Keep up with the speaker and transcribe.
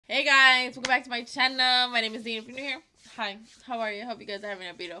Hey guys, welcome back to my channel. My name is Dean. If you're new here, hi, how are you? Hope you guys are having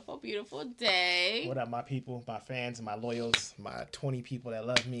a beautiful, beautiful day. What up, my people, my fans, my loyals, my 20 people that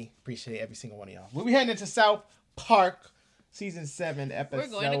love me? Appreciate every single one of y'all. We'll be heading into South Park, season 7,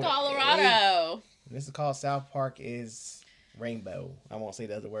 episode. We're going to Colorado. 8. This is called South Park is Rainbow. I won't say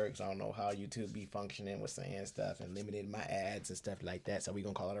the other words. I don't know how YouTube be functioning with saying stuff and limiting my ads and stuff like that. So we're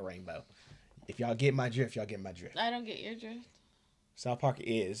gonna call it a rainbow. If y'all get my drift, y'all get my drift. I don't get your drift. South Park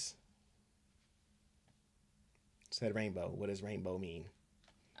is said rainbow. What does rainbow mean?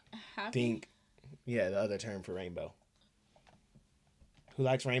 Happy? Think, yeah, the other term for rainbow. Who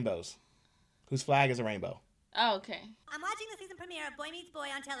likes rainbows? Whose flag is a rainbow? Oh, okay. I'm watching the season premiere of Boy Meets Boy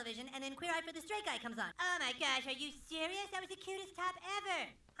on television, and then Queer Eye for the Straight Guy comes on. Oh my gosh, are you serious? That was the cutest top ever.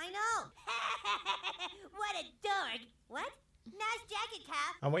 I know. What a dork. What? Nice jacket,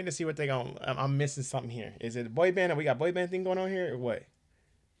 Cap. I'm waiting to see what they going. I'm missing something here. Is it a boy band? We got boy band thing going on here, or what?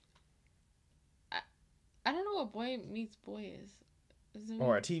 I don't know what Boy Meets Boy is.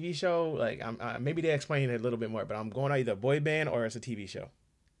 Or a TV show? Like, maybe they explain it a little bit more. But I'm going on either boy band or it's a TV show.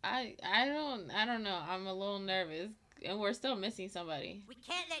 I don't know. I'm a little nervous, and we're still missing somebody. We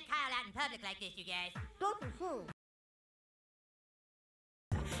can't let Kyle out in public like this, you guys. Don't fool.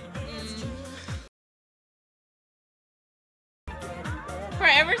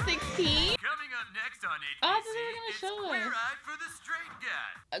 Forever 16? Coming up next on HBC, Oh, I thought they were gonna show Queer us. Eye for the Straight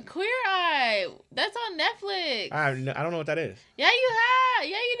Guy. Queer Eye. That's on Netflix. I don't know what that is. Yeah, you have.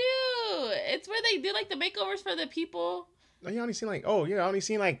 Yeah, you do. It's where they do like the makeovers for the people. You only seen like, I only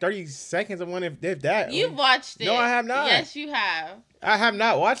seen like 30 seconds of one if that. You've watched it. No, I have not. Yes, you have. I have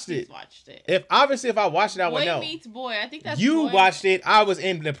not watched it. You've watched it. If I watched it, I would Boy know. Meets Boy. I think that's You Boy. watched it. I was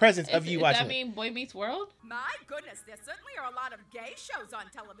in the presence of you watching Does that mean Boy Meets World? My goodness, there certainly are a lot of gay shows on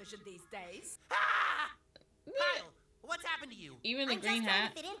television these days. Kyle, what's happened to you? Even the I'm green just trying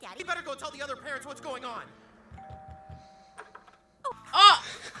hat. to fit in, Daddy. You better go tell the other parents what's going on. Oh!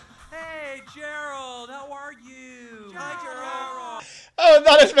 Hey, Gerald, how are you? Hi, Gerald. I was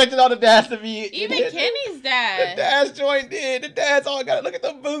not expecting all the dads to be. Even Kenny's The dad. dads joined in. The dads all got it. Look at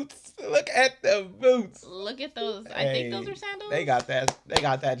the boots. Look at the boots. Look at those. I think those are sandals. They got that. They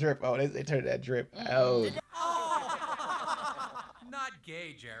got that drip. Oh, they turned that drip. Oh. Not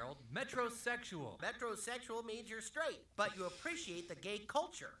gay, Gerald. Metrosexual. Metrosexual means you're straight, but you appreciate the gay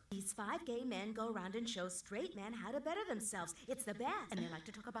culture. These 5 gay men go around and show straight men how to better themselves. It's the best. And they like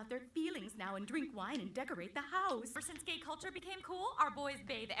to talk about their feelings now and drink wine and decorate the house. Ever since gay culture became cool, our boys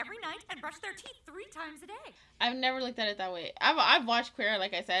bathe every night and brush their teeth 3 times a day. I've never looked at it that way. I've watched Queer,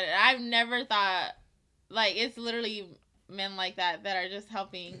 like I said, and I've never thought, like, it's literally men like that are just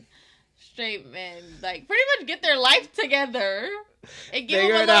helping straight men, like, pretty much get their life together and give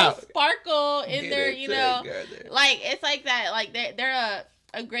them a little sparkle in their, you know, like, it's like that, like, they're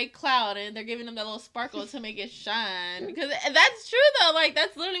a great cloud, and they're giving them that little sparkle to make it shine, because that's true, though, like,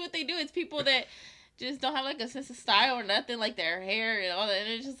 that's literally what they do. It's people that just don't have, like, a sense of style or nothing, like, their hair and all that, and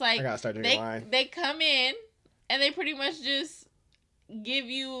it's just, like, I gotta start drinking wine. They come in, and they pretty much just give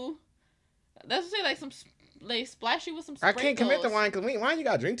you, that's what I say, like, they splash you with some sprinkles. I can't commit to wine because wine you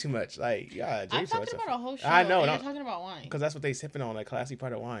gotta drink too much. Like, you gotta drink I'm too much. talking about a whole show. I know. You're talking about wine. Because that's what they sipping on, a classy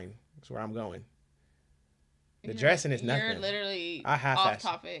part of wine. That's where I'm going. The dressing is nothing. You're literally I have off fashion.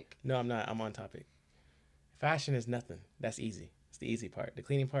 topic. No, I'm not. I'm on topic. Fashion is nothing. That's easy. It's the easy part. The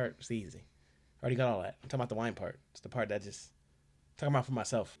cleaning part is easy. I already got all that. I'm talking about the wine part. It's the part that just talking about for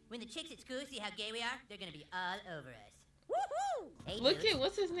myself. When the chicks at school see how gay we are, they're gonna be all over us. Woohoo! Hey, Look dudes. at,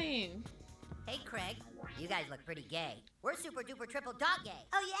 what's his name? Hey, Craig. You guys look pretty gay. We're super duper triple dog gay.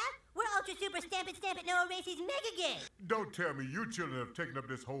 Oh, yeah? We're ultra super stamp it, no erases, mega gay. Don't tell me you children have taken up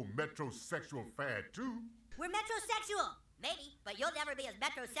this whole metrosexual fad, too. We're metrosexual. Maybe, but you'll never be as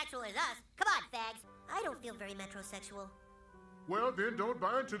metrosexual as us. Come on, fags. I don't feel very metrosexual. Well, then don't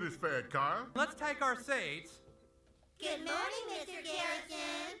buy into this fad, Kyle. Let's take our seats. Good morning, Mr.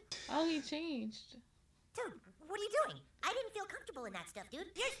 Garrison. Oh, he changed. Dude, what are you doing? I didn't feel comfortable in that stuff, dude.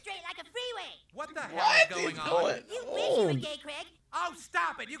 You're straight like a freeway. What the hell What is going is on? going You wish you were gay, Craig. Oh,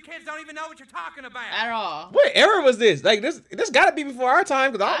 stop it. You kids don't even know what you're talking about. At all. What era was this? Like, this gotta be before our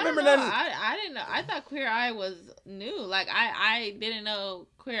time because I don't remember know. nothing. I didn't know. I thought Queer Eye was new. Like, I didn't know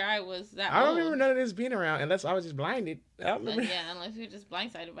Queer Eye was that I don't old. remember none of this being around unless I was just blinded. I don't remember. Yeah, unless we were just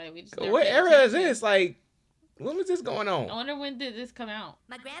blindsided by it. We just never What paid era is attention. this? Like, when was this going on? I wonder when did this come out?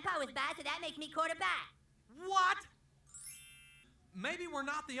 My grandpa was bad, so that makes me quarterback. What? Maybe we're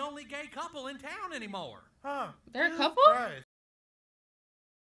not the only gay couple in town anymore. Huh. They're a couple?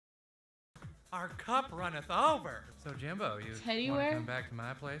 Our cup runneth over. So, Jimbo, you Teddy want wear? to come back to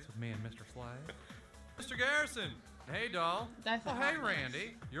my place with me and Mr. Slade? Mr. Garrison, Hey, doll. That's Oh, a hey, hot mess.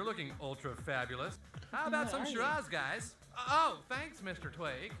 Randy. You're looking ultra fabulous. How about Who some are you? Shiraz, guys? Oh, thanks, Mr.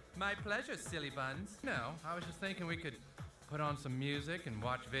 Twig. My pleasure, silly buns. No, I was just thinking we could put on some music and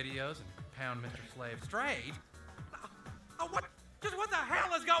watch videos and pound Mr. Slave straight. Oh, what the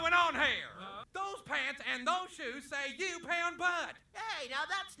hell is going on here? Those pants and those shoes say you pound butt. Hey, now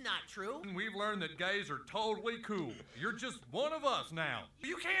that's not true. We've learned that gays are totally cool. You're just one of us now.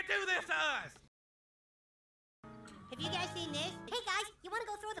 You can't do this to us. Have you guys seen this? Hey guys, you want to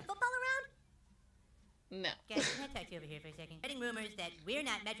go throw the football around? No. Guys, can I talk to you over here for a second? Spreading rumors that we're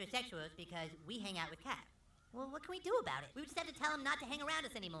not metrosexuals because we hang out with Cap. Well, what can we do about it? We just have to tell him not to hang around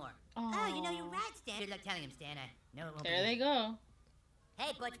us anymore. Oh, you know, you're right, Stan. Good luck telling him, Stan. I know it won't There they go.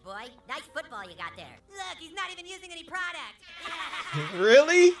 Hey, Butch boy. Nice football you got there. Look, he's not even using any product.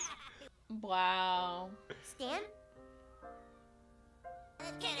 Really? Wow. Stan?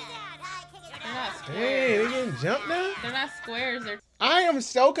 Kick it out. Kick it They're not out. squares. Hey, they getting jumped now? They're not squares. They're. I am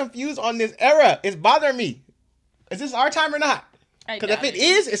so confused on this era. It's bothering me. Is this our time or not? I Because if doubt it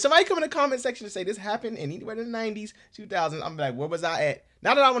is, if somebody come in the comment section and say this happened in anywhere in the 90s, 2000s, I'm like, where was I at?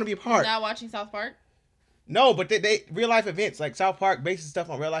 Now that I want to be a part. Not watching South Park. No, but they real life events, like South Park bases stuff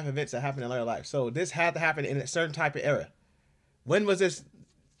on real life events that happen in real life. So this had to happen in a certain type of era. When was this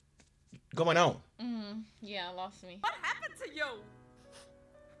going on? Yeah, lost me. What happened to you?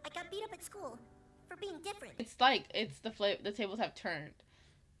 I got beat up at school for being different. It's like it's the flip. The tables have turned.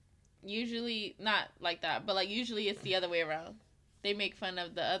 Usually not like that, but like usually it's the other way around. They make fun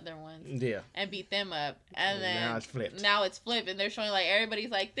of the other ones Yeah. and beat them up, and then Now it's flipped. Now it's flipped, and they're showing like everybody's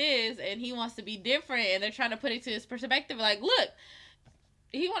like this, and he wants to be different, and they're trying to put it to his perspective. Like, look,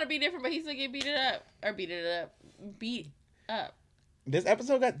 he want to be different, but he still get beat up. This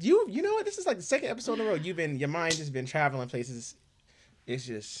episode got you know what? This is like the second episode in a row. Your mind has been traveling places. It's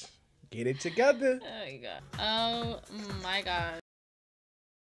just get it together. Oh my god. Oh my god.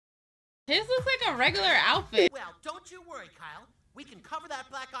 His looks like a regular outfit. Well, don't you worry, Kyle. We can cover that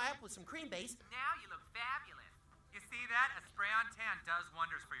black eye up with some cream base. Now you look fabulous. You see that? A spray on tan does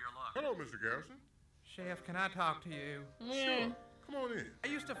wonders for your look. Hello, Mr. Garrison. Chef, can I talk to you? Yeah. Come on in. I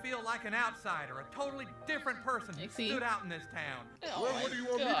used to feel like an outsider, a totally different person who See? stood out in this town. Oh Well, my what do you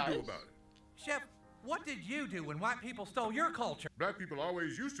want me to gosh. do about it? Chef, what did you do when white people stole your culture? Black people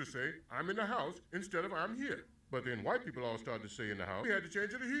always used to say, I'm in the house instead of I'm here. But then white people all started to say in the house, we had to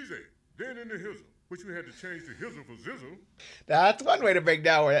change it to he's a. Then in the hizzle, which we had to change to hizzle for zizzle. That's one way to break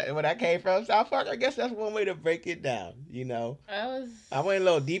down where that came from. South Park, I guess that's one way to break it down, you know. I went a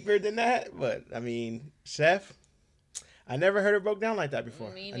little deeper than that, but I mean, Chef, I never heard it broke down like that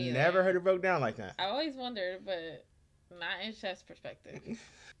before. Me I neither. never heard it broke down like that. I always wondered, but not in Chef's perspective.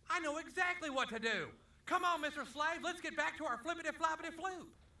 I know exactly what to do. Come on, Mr. Slave, let's get back to our flippity-floppity-floo.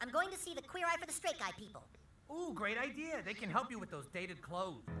 I'm going to see the Queer Eye for the Straight Guy people. Ooh, great idea. They can help you with those dated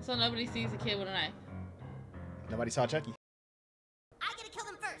clothes. So nobody sees a kid with an eye. Nobody saw Chucky. I gotta kill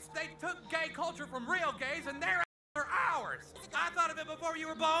them first. They took gay culture from real gays and they're ours. I thought of it before you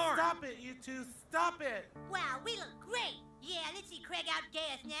were born. Stop it, you two. Stop it. Wow, we look great. Yeah, let's see Craig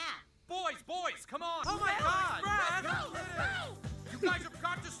outgay us now. Boys, come on. Oh my God! You guys have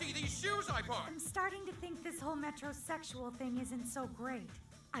got to see these shoes I bought. I'm starting to think this whole metrosexual thing isn't so great.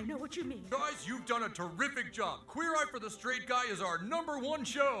 I know what you mean. Guys, you've done a terrific job. Queer Eye for the Straight Guy is our #1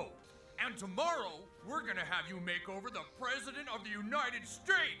 show. And tomorrow, we're gonna have you make over the President of the United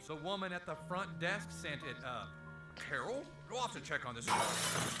States. The woman at the front desk sent it up. Carol? We'll have to check on this. I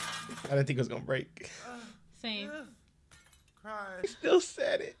didn't think it was gonna break. Same. Cry. Still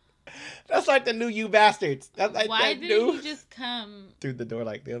said it. That's like the new you bastards. That's like Why that didn't new he just come through the door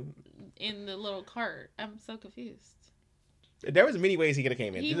like them. in the little cart? I'm so confused. There was many ways he could have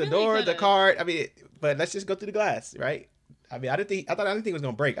came in. He Through the really door, the could've. cart. I mean, but let's just go through the glass, right? I mean, I didn't think it was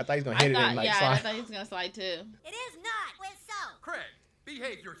gonna break. I thought he was gonna hit it and like I slide. thought he was gonna slide too. It is not. Where's so? Craig,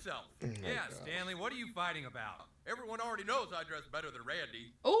 behave yourself. Yeah, Stanley, what are you fighting about? Everyone already knows I dress better than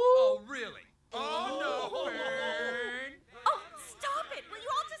Randy. Ooh. Oh, really? Oh, no, Pain. Oh, stop it! Will you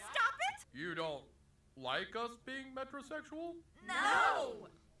all just stop it? You don't like us being metrosexual? No!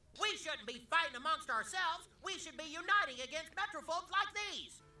 We shouldn't be fighting amongst ourselves. We should be uniting against metrophobes like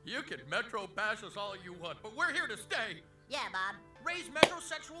these. You can metro bash us all you want, but we're here to stay. Yeah, Bob. Raise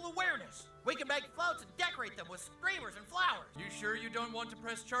metrosexual awareness. We can make floats and decorate them with streamers and flowers. You sure you don't want to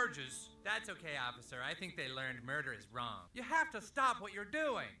press charges? That's okay, officer. I think they learned murder is wrong. You have to stop what you're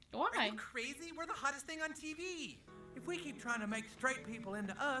doing. Are Why? you crazy? We're the hottest thing on TV. If we keep trying to make straight people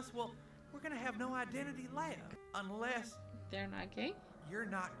into us, well, we're gonna have no identity left. Unless They're not gay? you're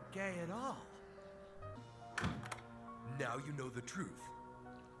not gay at all. Now you know the truth.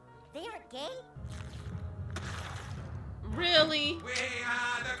 They are gay? Really? We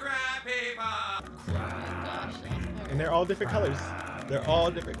are the crab people. Oh my gosh. And they're all different colors. They're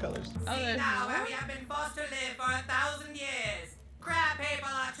all different colors. Oh, See there's now where more? we have been forced to live for 1,000 years. Crab people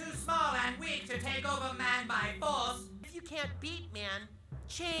are too small and weak to take over man by force. If you can't beat man,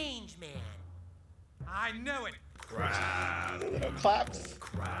 change man. I knew it. Little claps.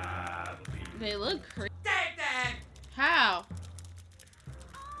 They look crazy. Take that. How?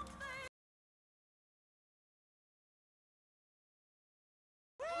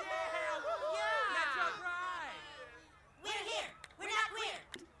 That's right. We're here. We're not queer.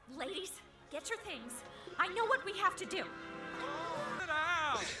 Ladies, get your things. I know what we have to do. Sit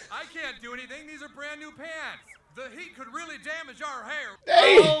down. I can't do anything. These are brand new pants. The heat could really damage our hair.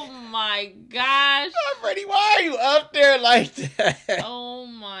 Hey, Oh my gosh. Freddie, why are you up there like that? Oh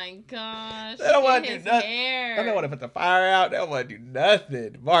my gosh. They don't want Look to at do his nothing. hair. They don't want to put the fire out. They don't want to do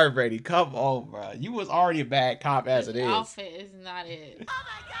nothing. Marv Brady, come on, bro. You was already a bad cop as it His is. outfit is not it. Oh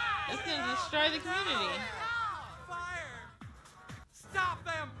my God! It's gonna destroy the community. Fire. Stop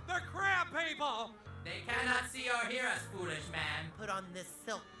them. They're crab people. They cannot see or hear us, foolish man. Put on this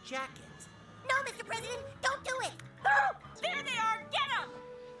silk jacket. No, Mr. President, don't do it. There they are. Get them.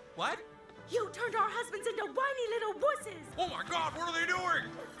 What? You turned our husbands into whiny little wusses. Oh my God, what are they doing?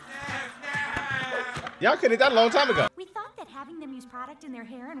 Y'all could have done a long time ago. We thought that having them use product in their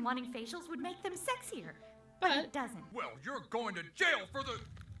hair and wanting facials would make them sexier. But But it doesn't. Well, you're going to jail for the...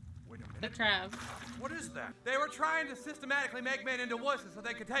 Wait a the minute. crab. What is that? They were trying to systematically make men into wusses so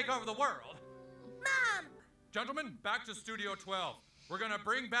they could take over the world. Mom! Gentlemen, back to Studio 12. We're gonna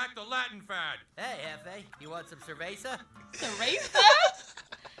bring back the Latin fad. Hey, Hefe, you want some cerveza? Cerveza?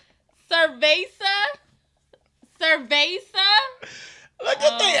 Cerveza? Cerveza? Look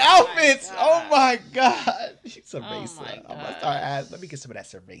at Oh the my outfits. God. Oh my God. Cerveza. my I'm gonna gosh. start asking. Let me get some of that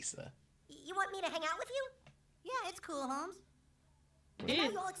cerveza. You want me to hang out with you? Yeah, it's cool, Holmes. And now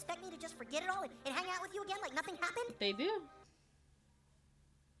It, you all expect me to just forget it all and hang out with you again like nothing happened? they do.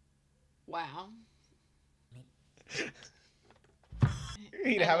 Wow. You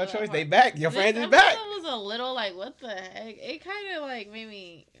didn't have a choice. They back. Your friends is back. It was a little like, what the heck? It kind of like made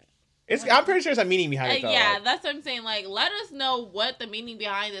me. I'm pretty sure there's a meaning behind it though. Yeah, Like, that's what I'm saying. Like, let us know what the meaning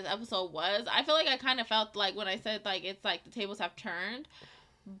behind this episode was. I feel like I kind of felt like when I said like it's like the tables have turned.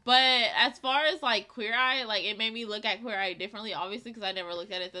 But as far as like Queer Eye, like it made me look at Queer Eye differently, obviously, because I never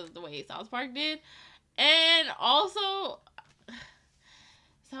looked at it the way South Park did. And also,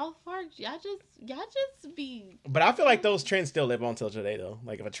 South Park, y'all just be. But I feel like those trends still live on till today though.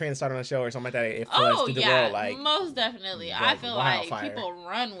 Like if a trend started on a show or something like that, it flows Oh through the yeah, world. Like most definitely. I like feel like wildfire. people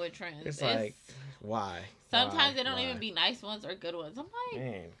run with trends. it's like why? sometimes they don't Why? even be nice ones or good ones. I'm like,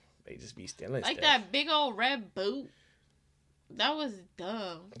 Man, they just be stealing like stuff. that big old red boot. That was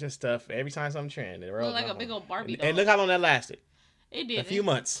dumb. Just stuff. Every time something trend, it Looked like a big old Barbie doll. And look how long that lasted. It did. A few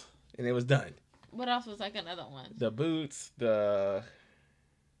months, and it was done. What else was like another one? The boots, the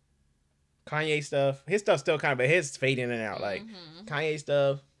Kanye stuff. His stuff's still kind of, but his fade in and out. Like Kanye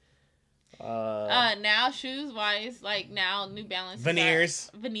stuff. Now shoes wise, like now New Balance. Veneers.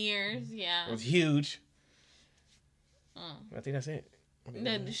 Veneers, yeah. Was huge. Mm. I think that's it.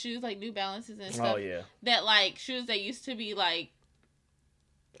 The shoes like New Balances and stuff. Oh yeah. That like shoes that used to be like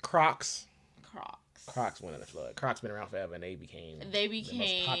Crocs. Crocs. Crocs went in the flood. Crocs been around forever, and they became They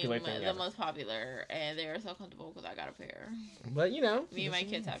became most popular thing the ever. most popular, and they were so comfortable because I got a pair. But you know, Me and my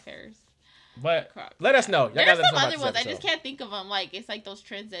kids have pairs. But Crocs. let us know. Y'all There's gotta let us some know other about ones. this I just episode. can't think of them. Like it's like those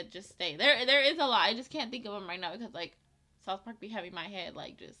trends that just stay. There is a lot. I just can't think of them right now because like South Park be having my head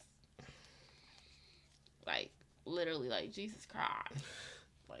like just like literally like Jesus Christ.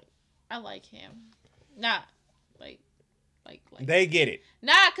 Like I like him. Not like. They get it.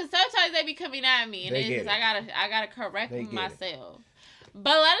 Nah, cause sometimes they be coming at me, and They it's get just, I gotta correct They get myself.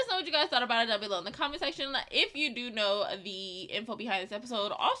 But let us know what you guys thought about it down below in the comment section. If you do know the info behind this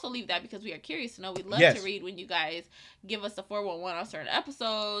episode, also leave that because we are curious to know. We'd love Yes. to read when you guys give us the 411 on certain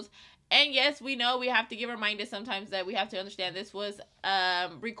episodes. And yes, we know we have to give reminders sometimes that we have to understand this was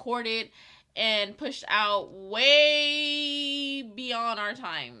recorded and pushed out way beyond our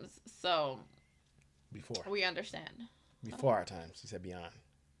times. So Before we understand. our times. He said beyond.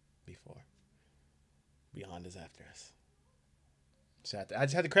 Before. Beyond is after us. So I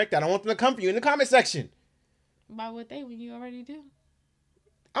just had to correct that. I want them to come for you in the comment section. Why would they when you already do?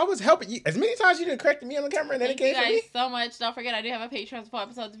 I was helping you as many times you didn't correct me on the camera, and then it Thank you came for me. guys so much. Don't forget, I do have a Patreon support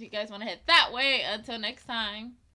episodes if you guys want to head that way. Until next time.